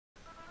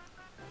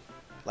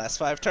Last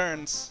 5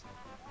 turns.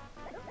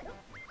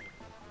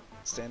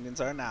 Standings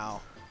are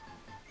now.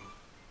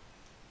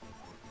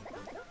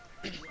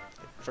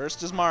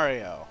 First is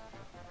Mario.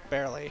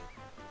 Barely.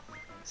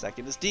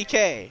 Second is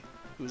DK.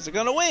 Who's it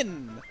gonna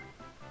win?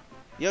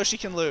 Yoshi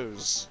can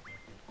lose.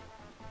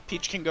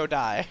 Peach can go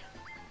die.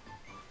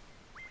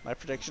 My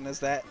prediction is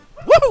that...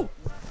 Woo!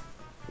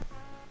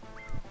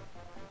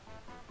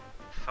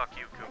 Fuck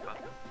you, Koopa.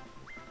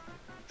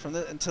 From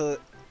the until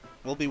it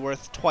will be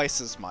worth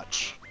twice as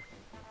much.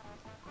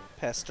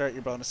 Past start,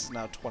 your bonus is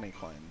now 20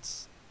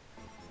 coins.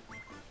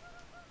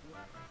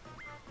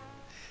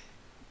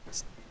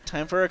 It's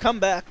time for a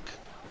comeback.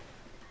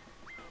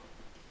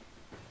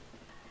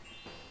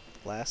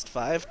 Last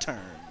 5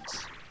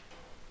 turns.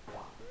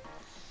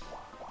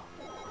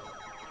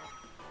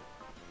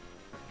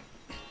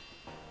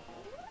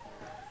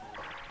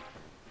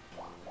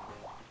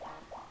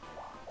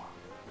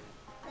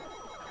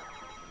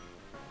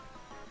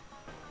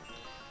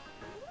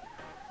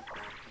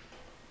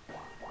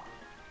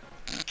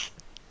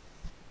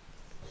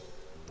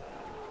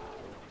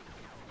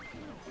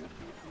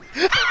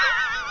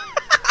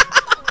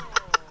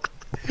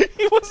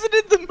 He wasn't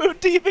in the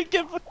mood to even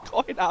give a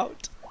coin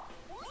out.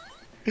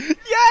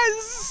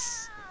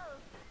 Yes!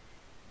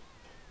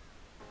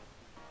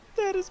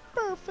 That is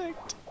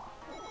perfect.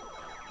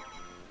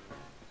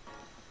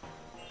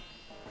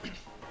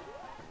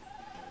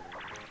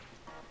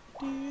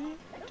 You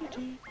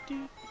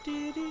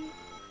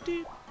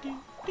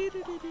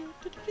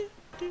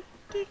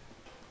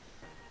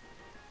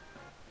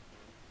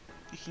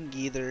can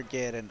either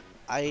get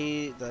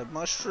the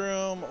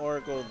mushroom or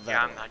go that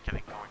Yeah, way. I'm not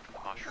getting going for the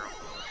mushroom.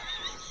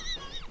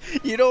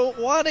 You don't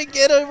want to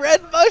get a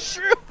red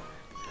mushroom?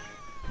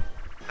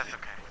 That's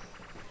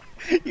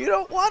okay. You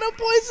don't want a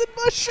poison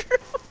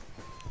mushroom?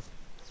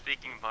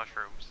 Speaking of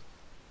mushrooms,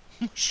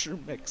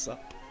 Mushroom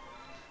mix-up.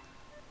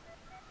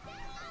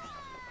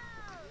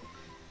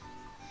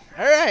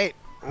 Alright,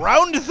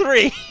 round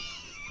 3.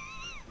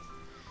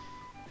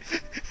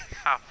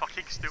 how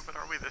fucking stupid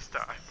are we this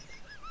time?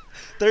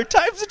 3rd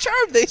time's a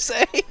charm, they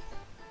say.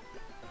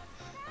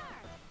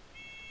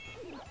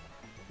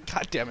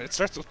 God damn it, it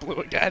starts with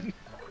blue again.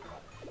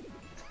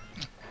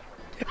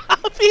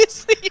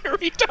 Obviously, you're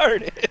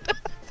retarded.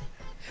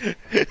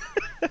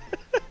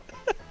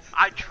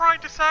 I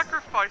tried to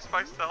sacrifice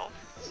myself.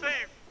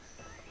 Save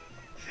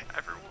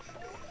everyone.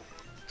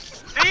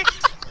 See?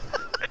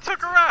 It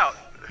took her out.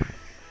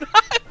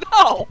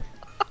 No!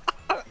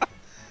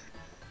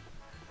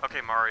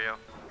 Okay, Mario.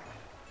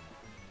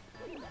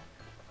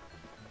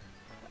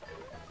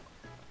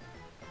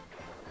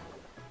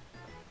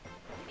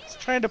 He's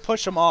trying to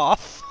push him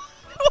off.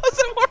 It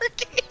wasn't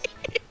working.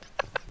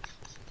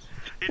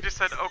 He just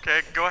said,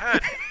 okay, go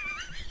ahead.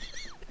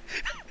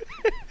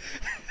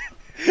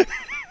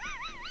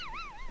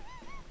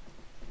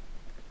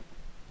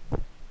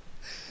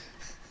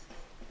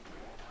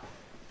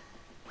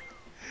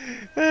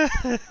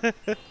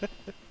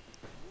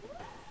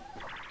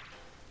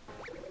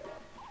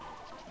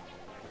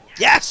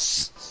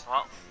 Yes!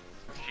 Well,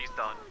 she's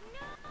done.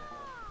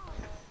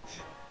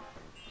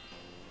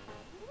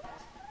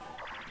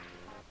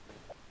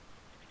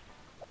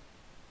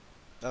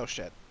 Oh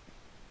shit.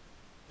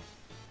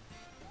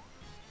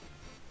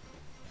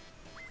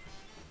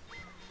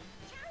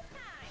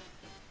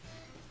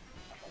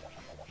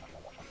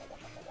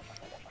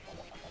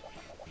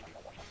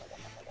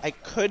 I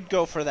could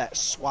go for that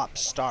swap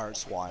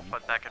stars one.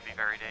 But that could be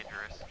very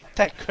dangerous.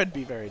 That could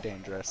be very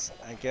dangerous.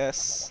 I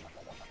guess.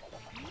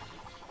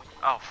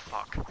 Oh,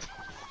 fuck.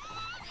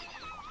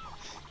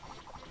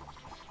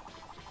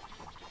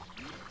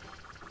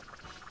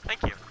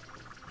 Thank you.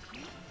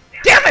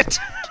 Damn it!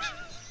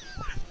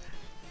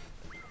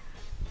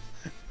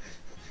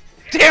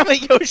 Damn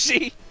it,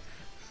 Yoshi!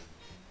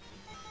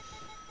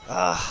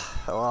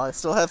 Well, I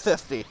still have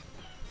 50.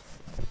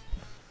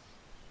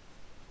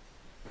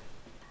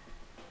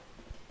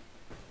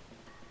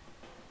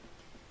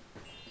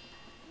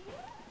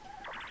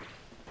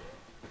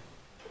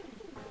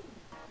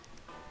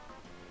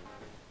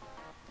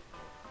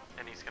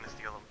 And he's gonna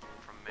steal them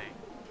from me.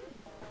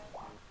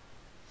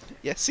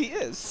 Yes, he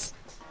is.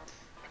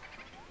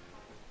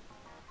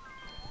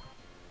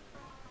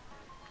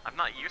 I'm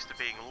not used to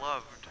being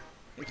loved.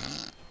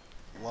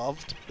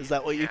 Loved? Is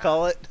that what you Yeah.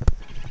 call it?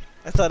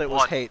 I thought it was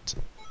What? hate.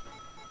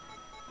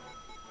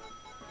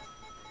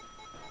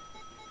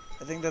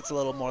 I think that's a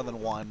little more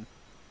than 1.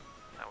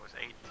 That was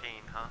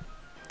 18, huh?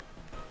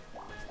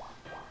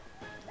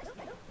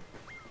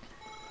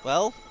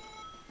 Well,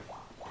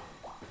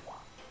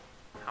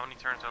 How many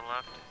turns are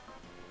left?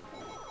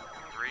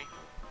 3?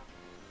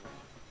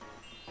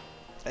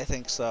 I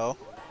think so.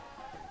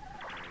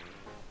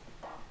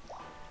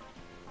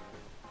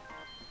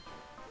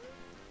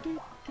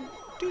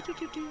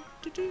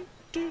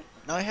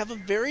 Now I have a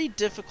very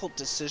difficult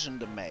decision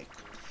to make.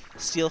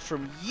 Steal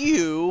from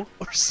you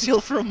or steal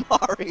from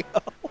Mario?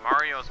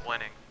 Mario's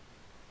winning.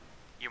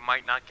 You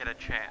might not get a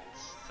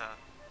chance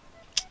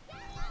to...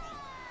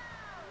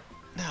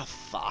 Ah,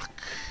 fuck.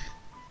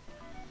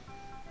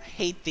 I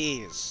hate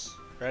these.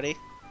 Ready?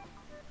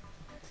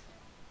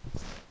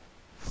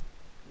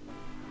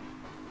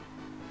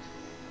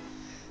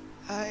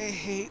 I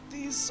hate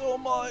these so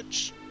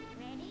much.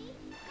 Ready?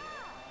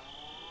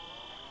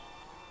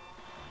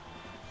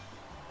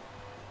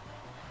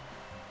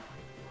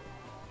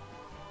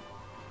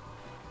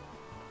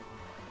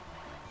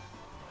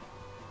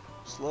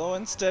 Slow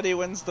and steady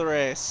wins the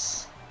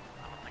race.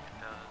 I don't think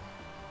it does.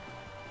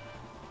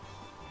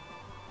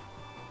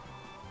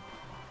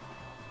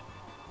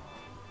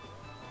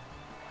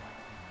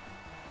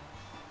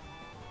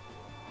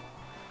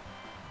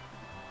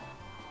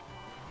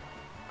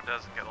 It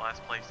doesn't get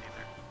last place either.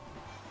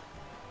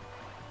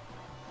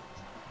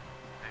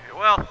 Maybe it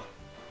will.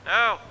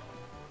 No!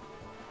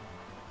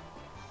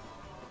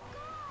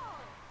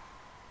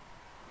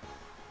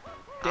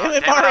 Damn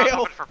it, I was Mario!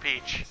 hoping for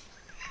Peach.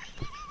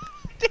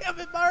 Damn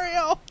it,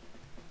 Mario!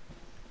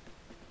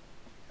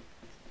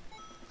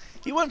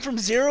 He went from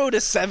 0 to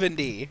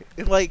 70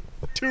 in like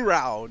 2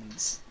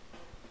 rounds.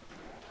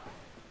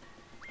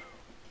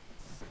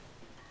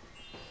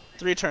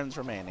 3 turns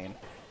remaining.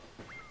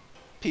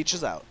 Peach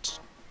is out.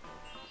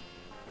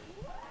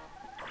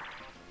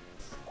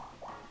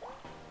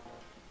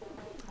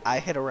 I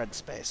hit a red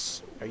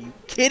space. Are you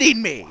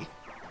kidding me?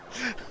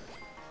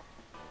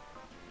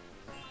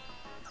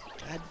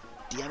 God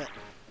damn it.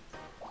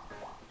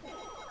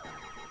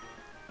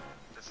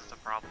 This is a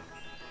problem.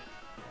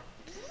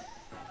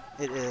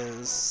 It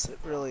is. It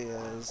really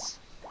is.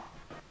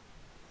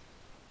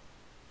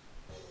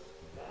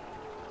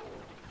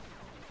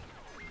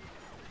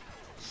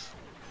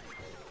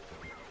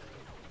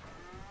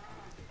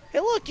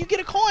 Hey, look, you get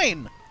a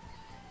coin!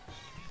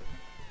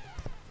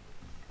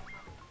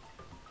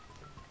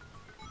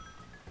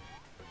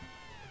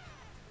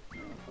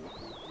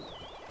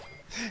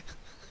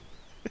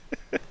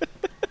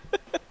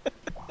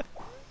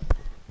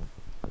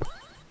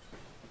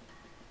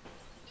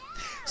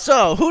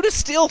 So, who to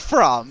steal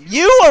from?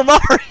 You or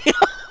Mario?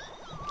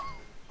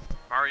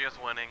 Mario's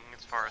winning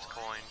as far as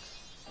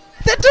coins.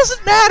 That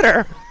doesn't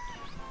matter!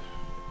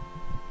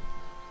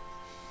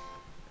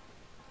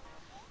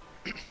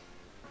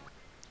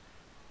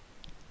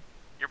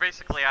 You're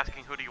basically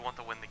asking who do you want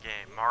to win the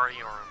game,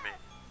 Mario or me?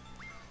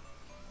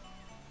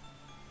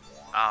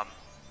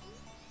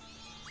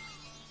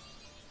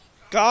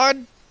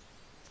 God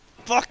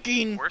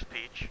fucking Where's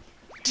Peach?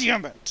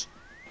 damn it!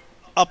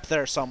 Up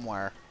there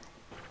somewhere.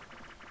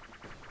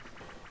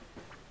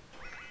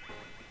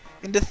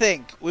 And to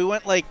think, we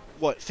went like,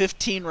 what,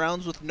 15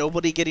 rounds with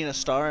nobody getting a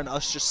star and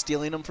us just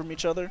stealing them from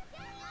each other?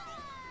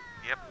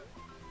 Yep.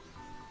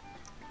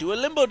 Do a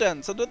limbo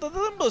dance under the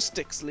limbo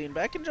sticks. Lean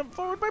back and jump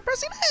forward by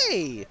pressing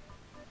A.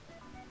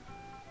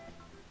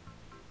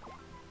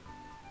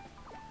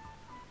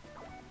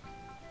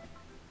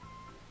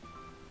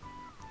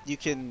 You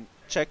can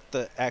check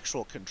the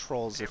actual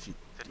controls if you...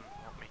 Didn't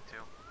want me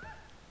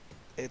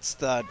to. It's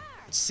the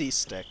C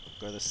stick,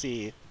 or the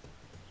C.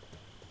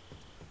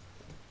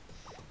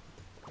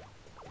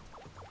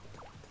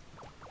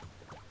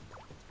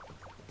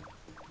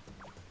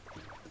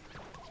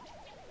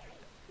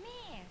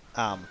 Miss.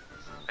 I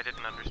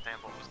didn't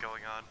understand what was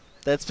going on.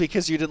 That's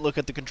because you didn't look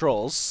at the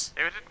controls.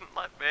 It didn't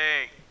let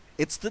me.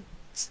 It's the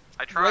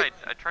I tried.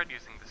 I tried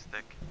using the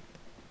stick.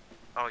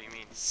 Oh, you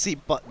mean? C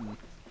button.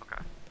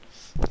 Okay.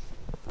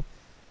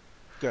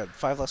 Good.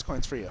 5 less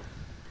coins for you.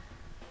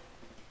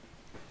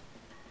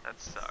 That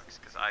sucks,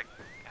 because I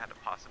had a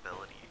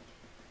possibility.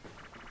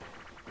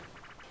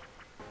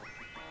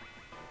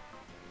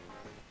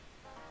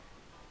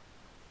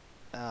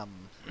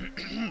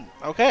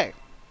 Okay.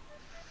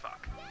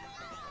 Fuck.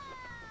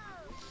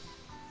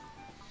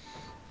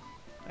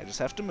 I just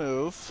have to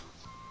move.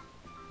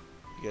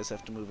 You guys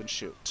have to move and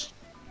shoot.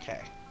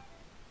 Okay.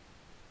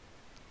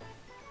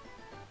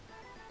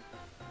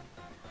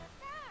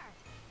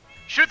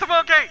 Shoot the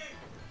monkey!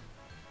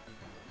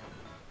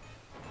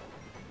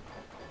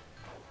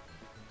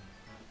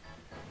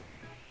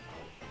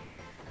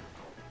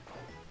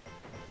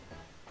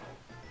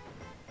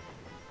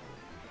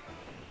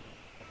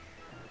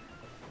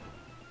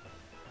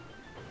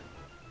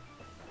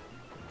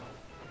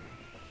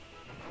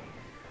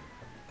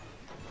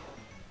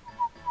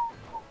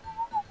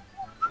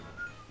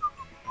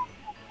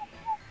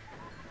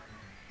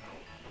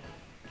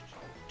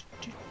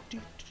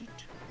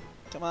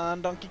 Come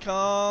on, Donkey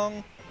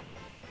Kong.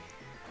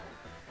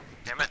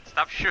 Damn it,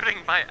 stop shooting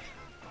my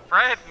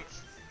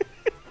friends!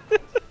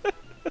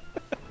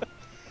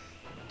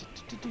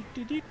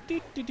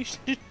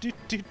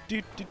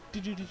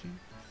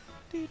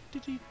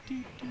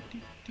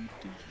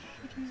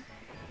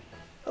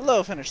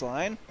 Hello, finish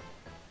line.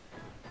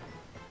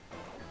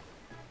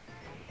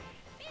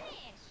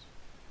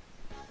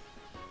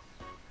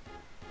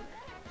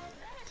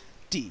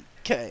 Finish.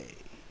 DK.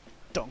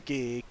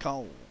 Donkey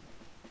Kong.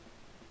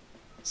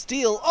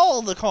 Steal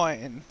all the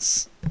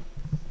coins.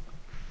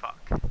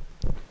 Fuck.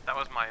 That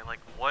was my, like,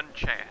 one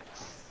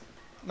chance.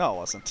 No, it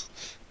wasn't.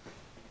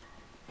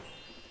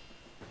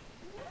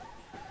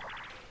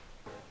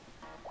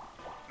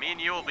 Me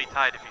and you will be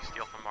tied if you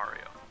steal from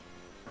Mario.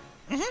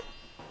 Mm-hmm.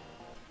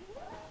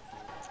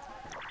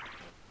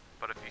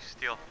 But if you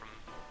steal from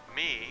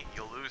me,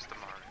 you'll lose to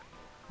Mario.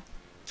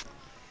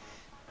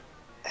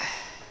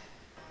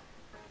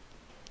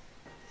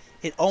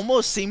 It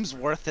almost seems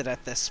worth it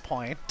at this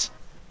point.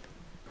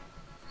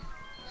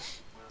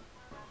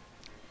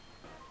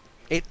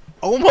 It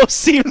almost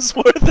seems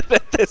worth it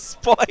at this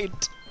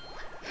point.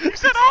 You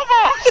said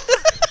almost!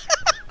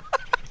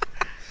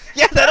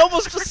 Yeah, that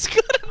almost was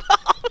good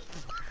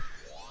enough.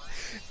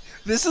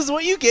 This is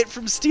what you get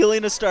from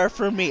stealing a star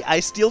from me. I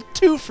steal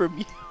 2 from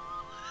you.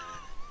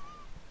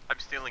 I'm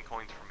stealing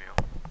coins from you.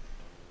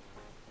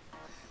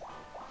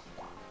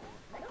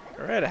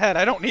 Go right ahead.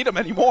 I don't need them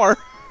anymore.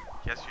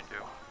 Yes, you do.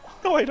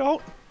 No, I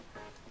don't.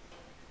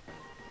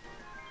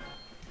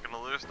 You're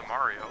gonna lose to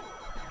Mario.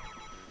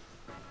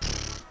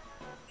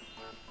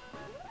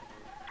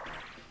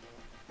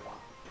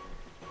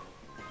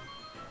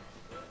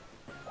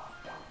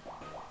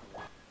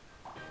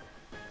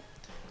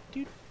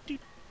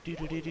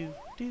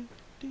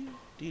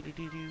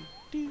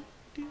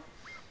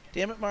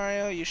 Damn it,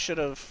 Mario! You should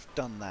have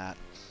done that.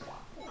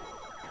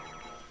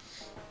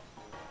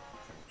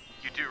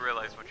 You do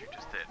realize what you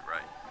just did,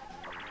 right?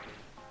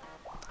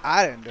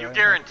 I didn't do it. You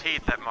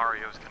guaranteed that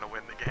Mario's gonna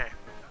win the game.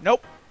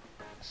 Nope.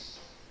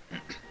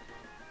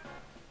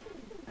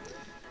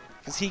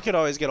 Because he could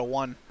always get a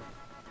 1.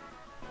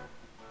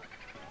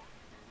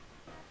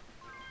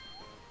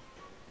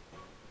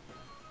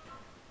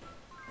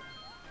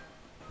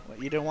 What,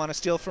 you didn't want to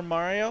steal from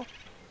Mario?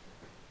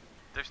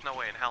 There's no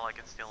way in hell I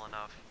can steal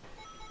enough.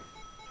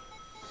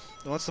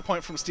 Then what's the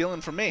point from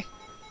stealing from me?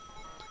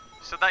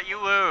 So that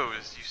you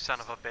lose, you son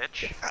of a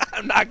bitch.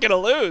 I'm not gonna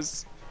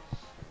lose.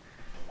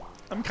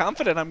 I'm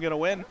confident I'm gonna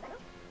win.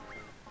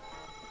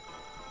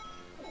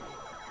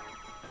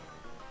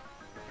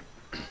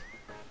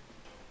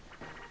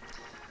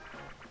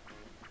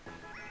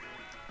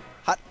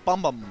 Hot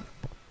bum bum.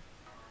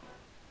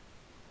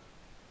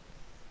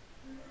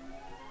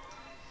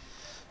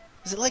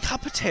 Is it like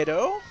hot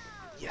potato?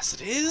 Yes,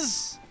 it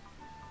is.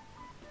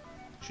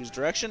 Choose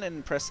direction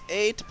and press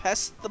A to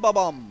pass the bum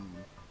bum.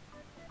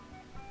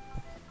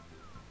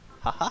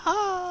 Ha ha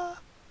ha.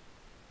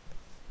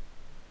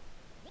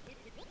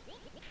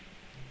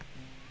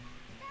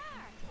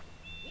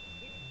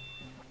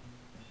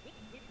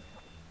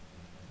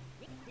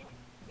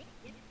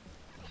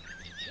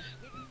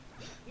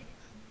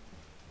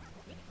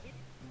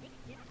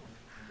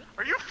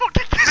 Are you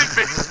fucking kidding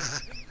me?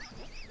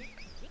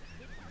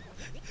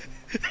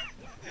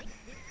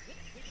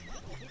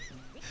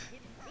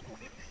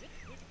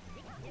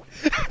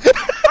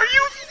 Are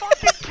you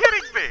fucking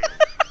kidding me?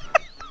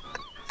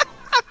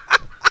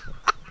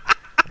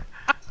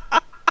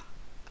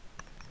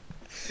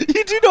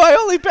 You do know I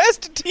only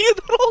passed it to you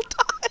the whole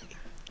time.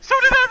 So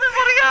did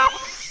everybody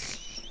else.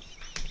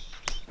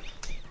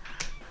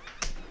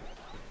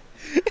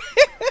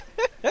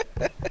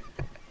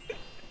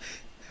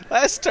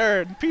 Last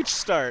turn. Peach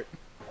start.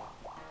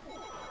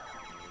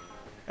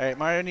 Alright,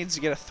 Mario needs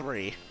to get a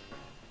 3.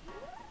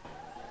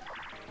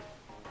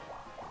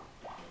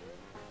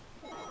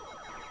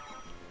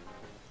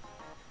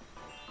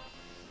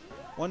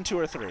 One, 2,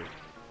 or 3.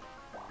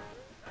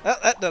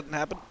 That doesn't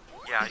happen.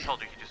 Yeah, I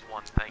told you he just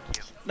won. Thank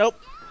you. Nope.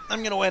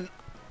 I'm gonna win.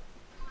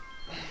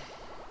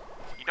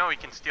 You know he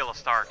can steal a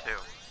star too.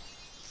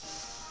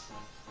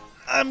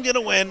 I'm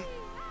gonna win.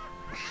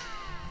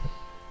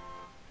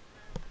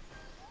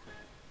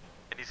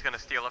 And he's gonna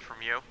steal it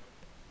from you.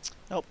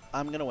 Nope.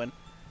 I'm gonna win.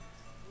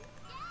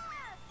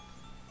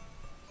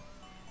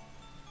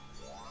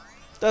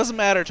 Doesn't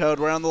matter, Toad.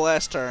 We're on the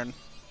last turn.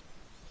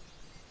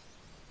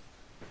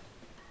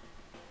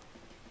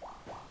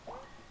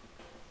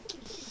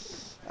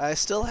 I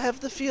still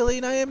have the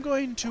feeling I am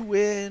going to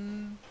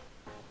win.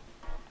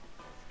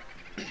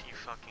 You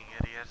fucking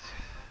idiot.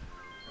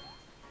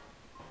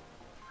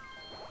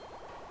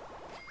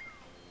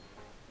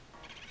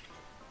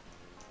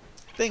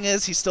 Thing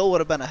is, he still would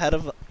have been ahead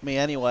of me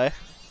anyway.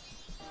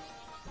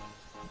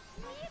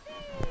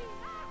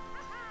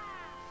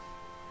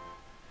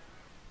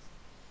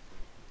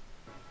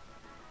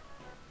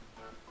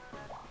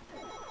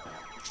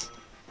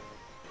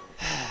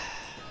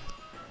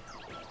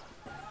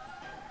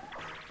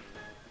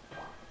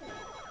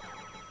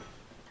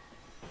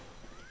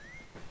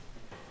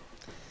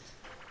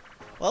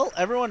 Well,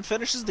 everyone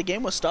finishes the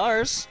game with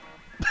stars.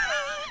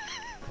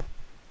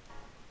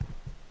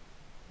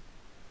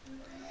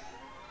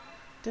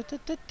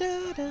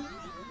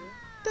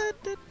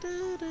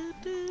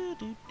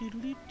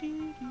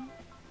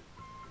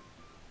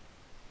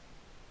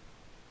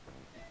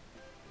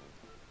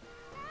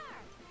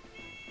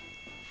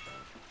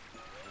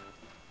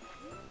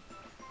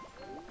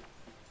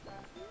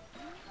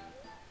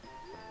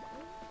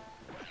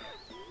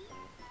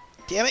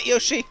 Damn it,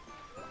 Yoshi!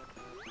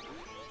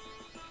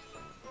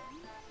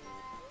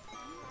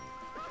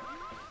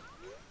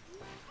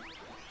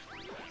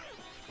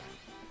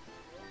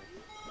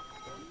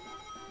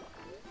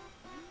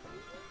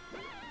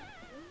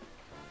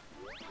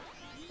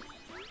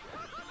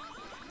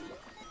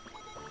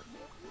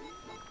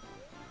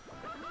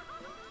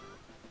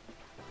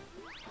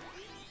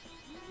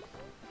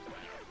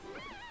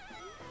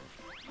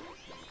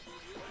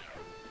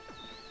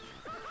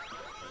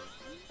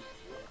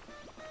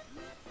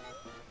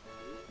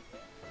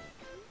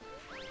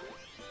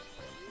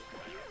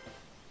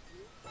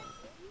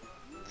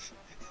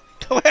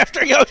 Go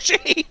after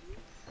Yoshi!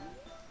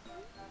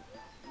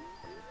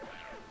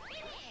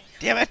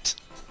 Damn it!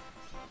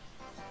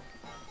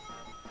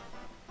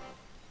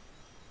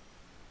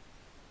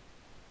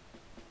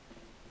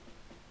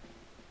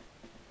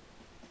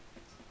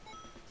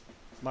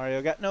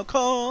 Mario got no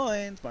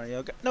coins!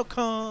 Mario got no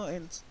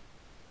coins!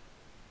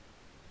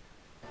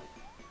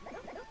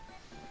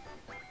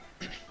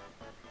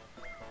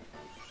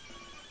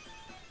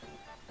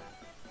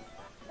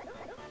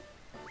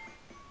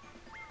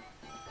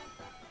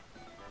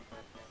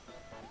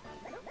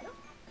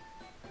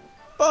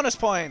 Bonus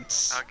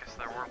points! I guess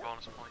there were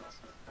bonus points.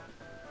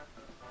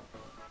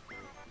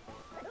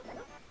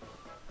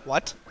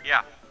 What?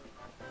 Yeah,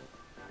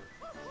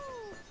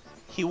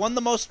 He won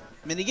the most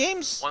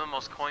minigames? one of the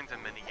most coins in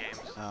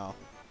minigames. Oh.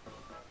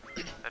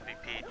 That'd be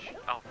Peach.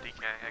 Oh,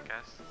 DK, I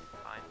guess.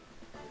 Fine.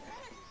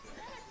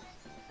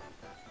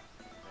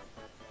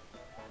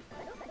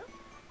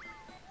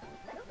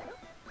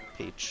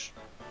 Peach.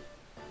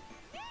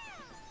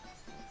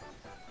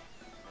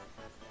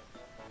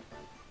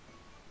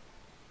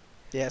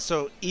 Yeah,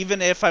 so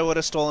even if I would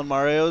have stolen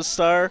Mario's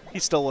star, he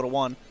still would have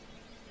won.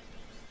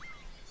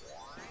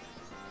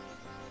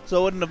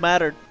 So it wouldn't have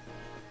mattered.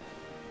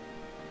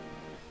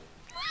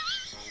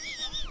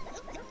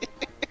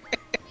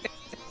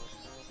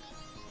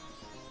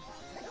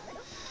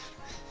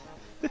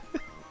 What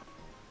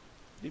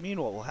do you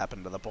mean what will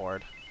happen to the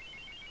board?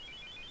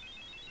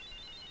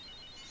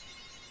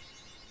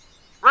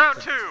 Round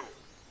 2!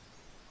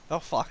 Oh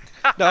fuck.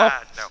 No.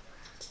 No.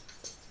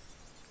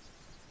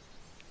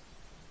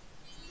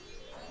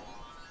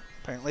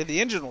 Apparently the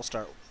engine will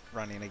start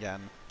running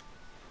again.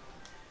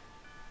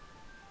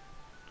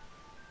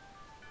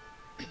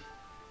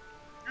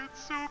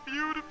 It's so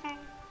beautiful.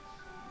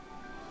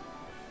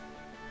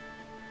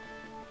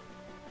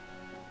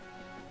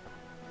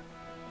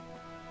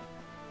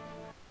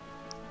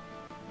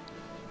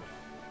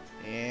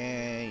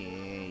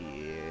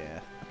 Yeah.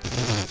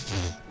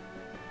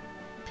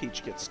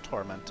 Peach gets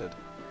tormented.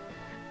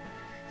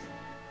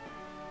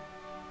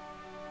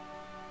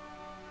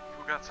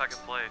 Who got second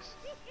place?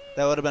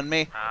 That would have been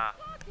me. Ah.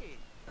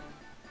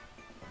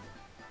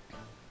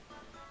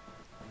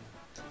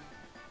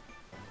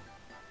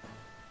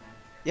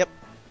 Yep.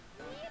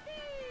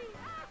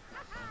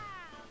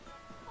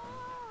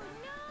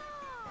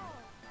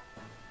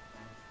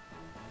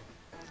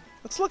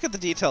 Let's look at the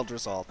detailed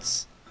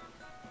results.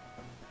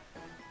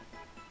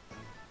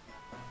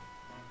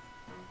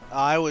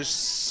 I was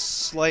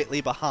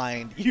slightly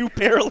behind. You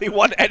barely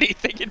won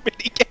anything in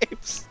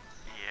minigames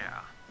Yeah.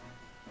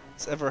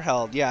 it's ever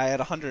held. Yeah, I had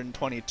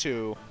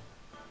 122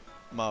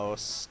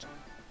 most.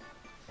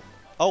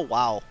 Oh,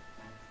 wow.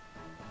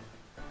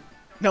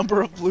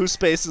 Number of blue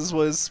spaces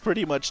was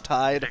pretty much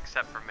tied.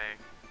 Except for me.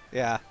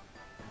 Yeah.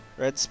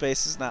 Red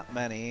spaces, not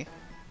many.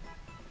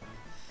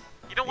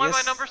 You know why my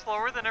Yes. number's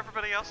lower than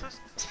everybody else's?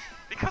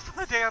 Because of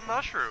the damn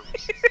mushrooms.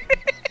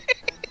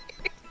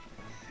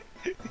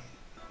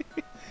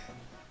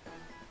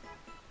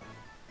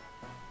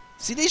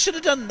 See, they should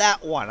have done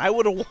that one. I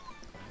would have.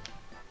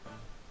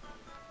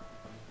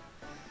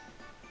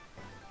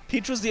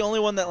 Peach was the only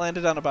one that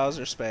landed on a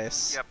Bowser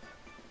space. Yep.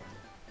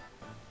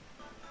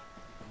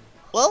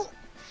 Well,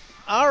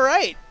 all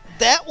right.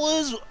 That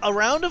was a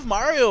round of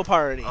Mario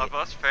Party. Of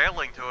us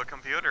failing to a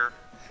computer.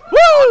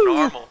 Woo!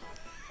 Normal.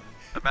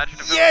 Imagine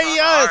if it Yeah, was on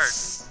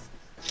yes.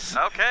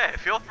 hard. Okay,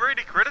 feel free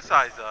to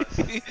criticize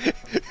us.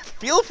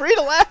 Feel free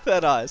to laugh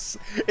at us.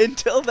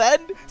 Until then,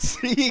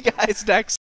 see you guys next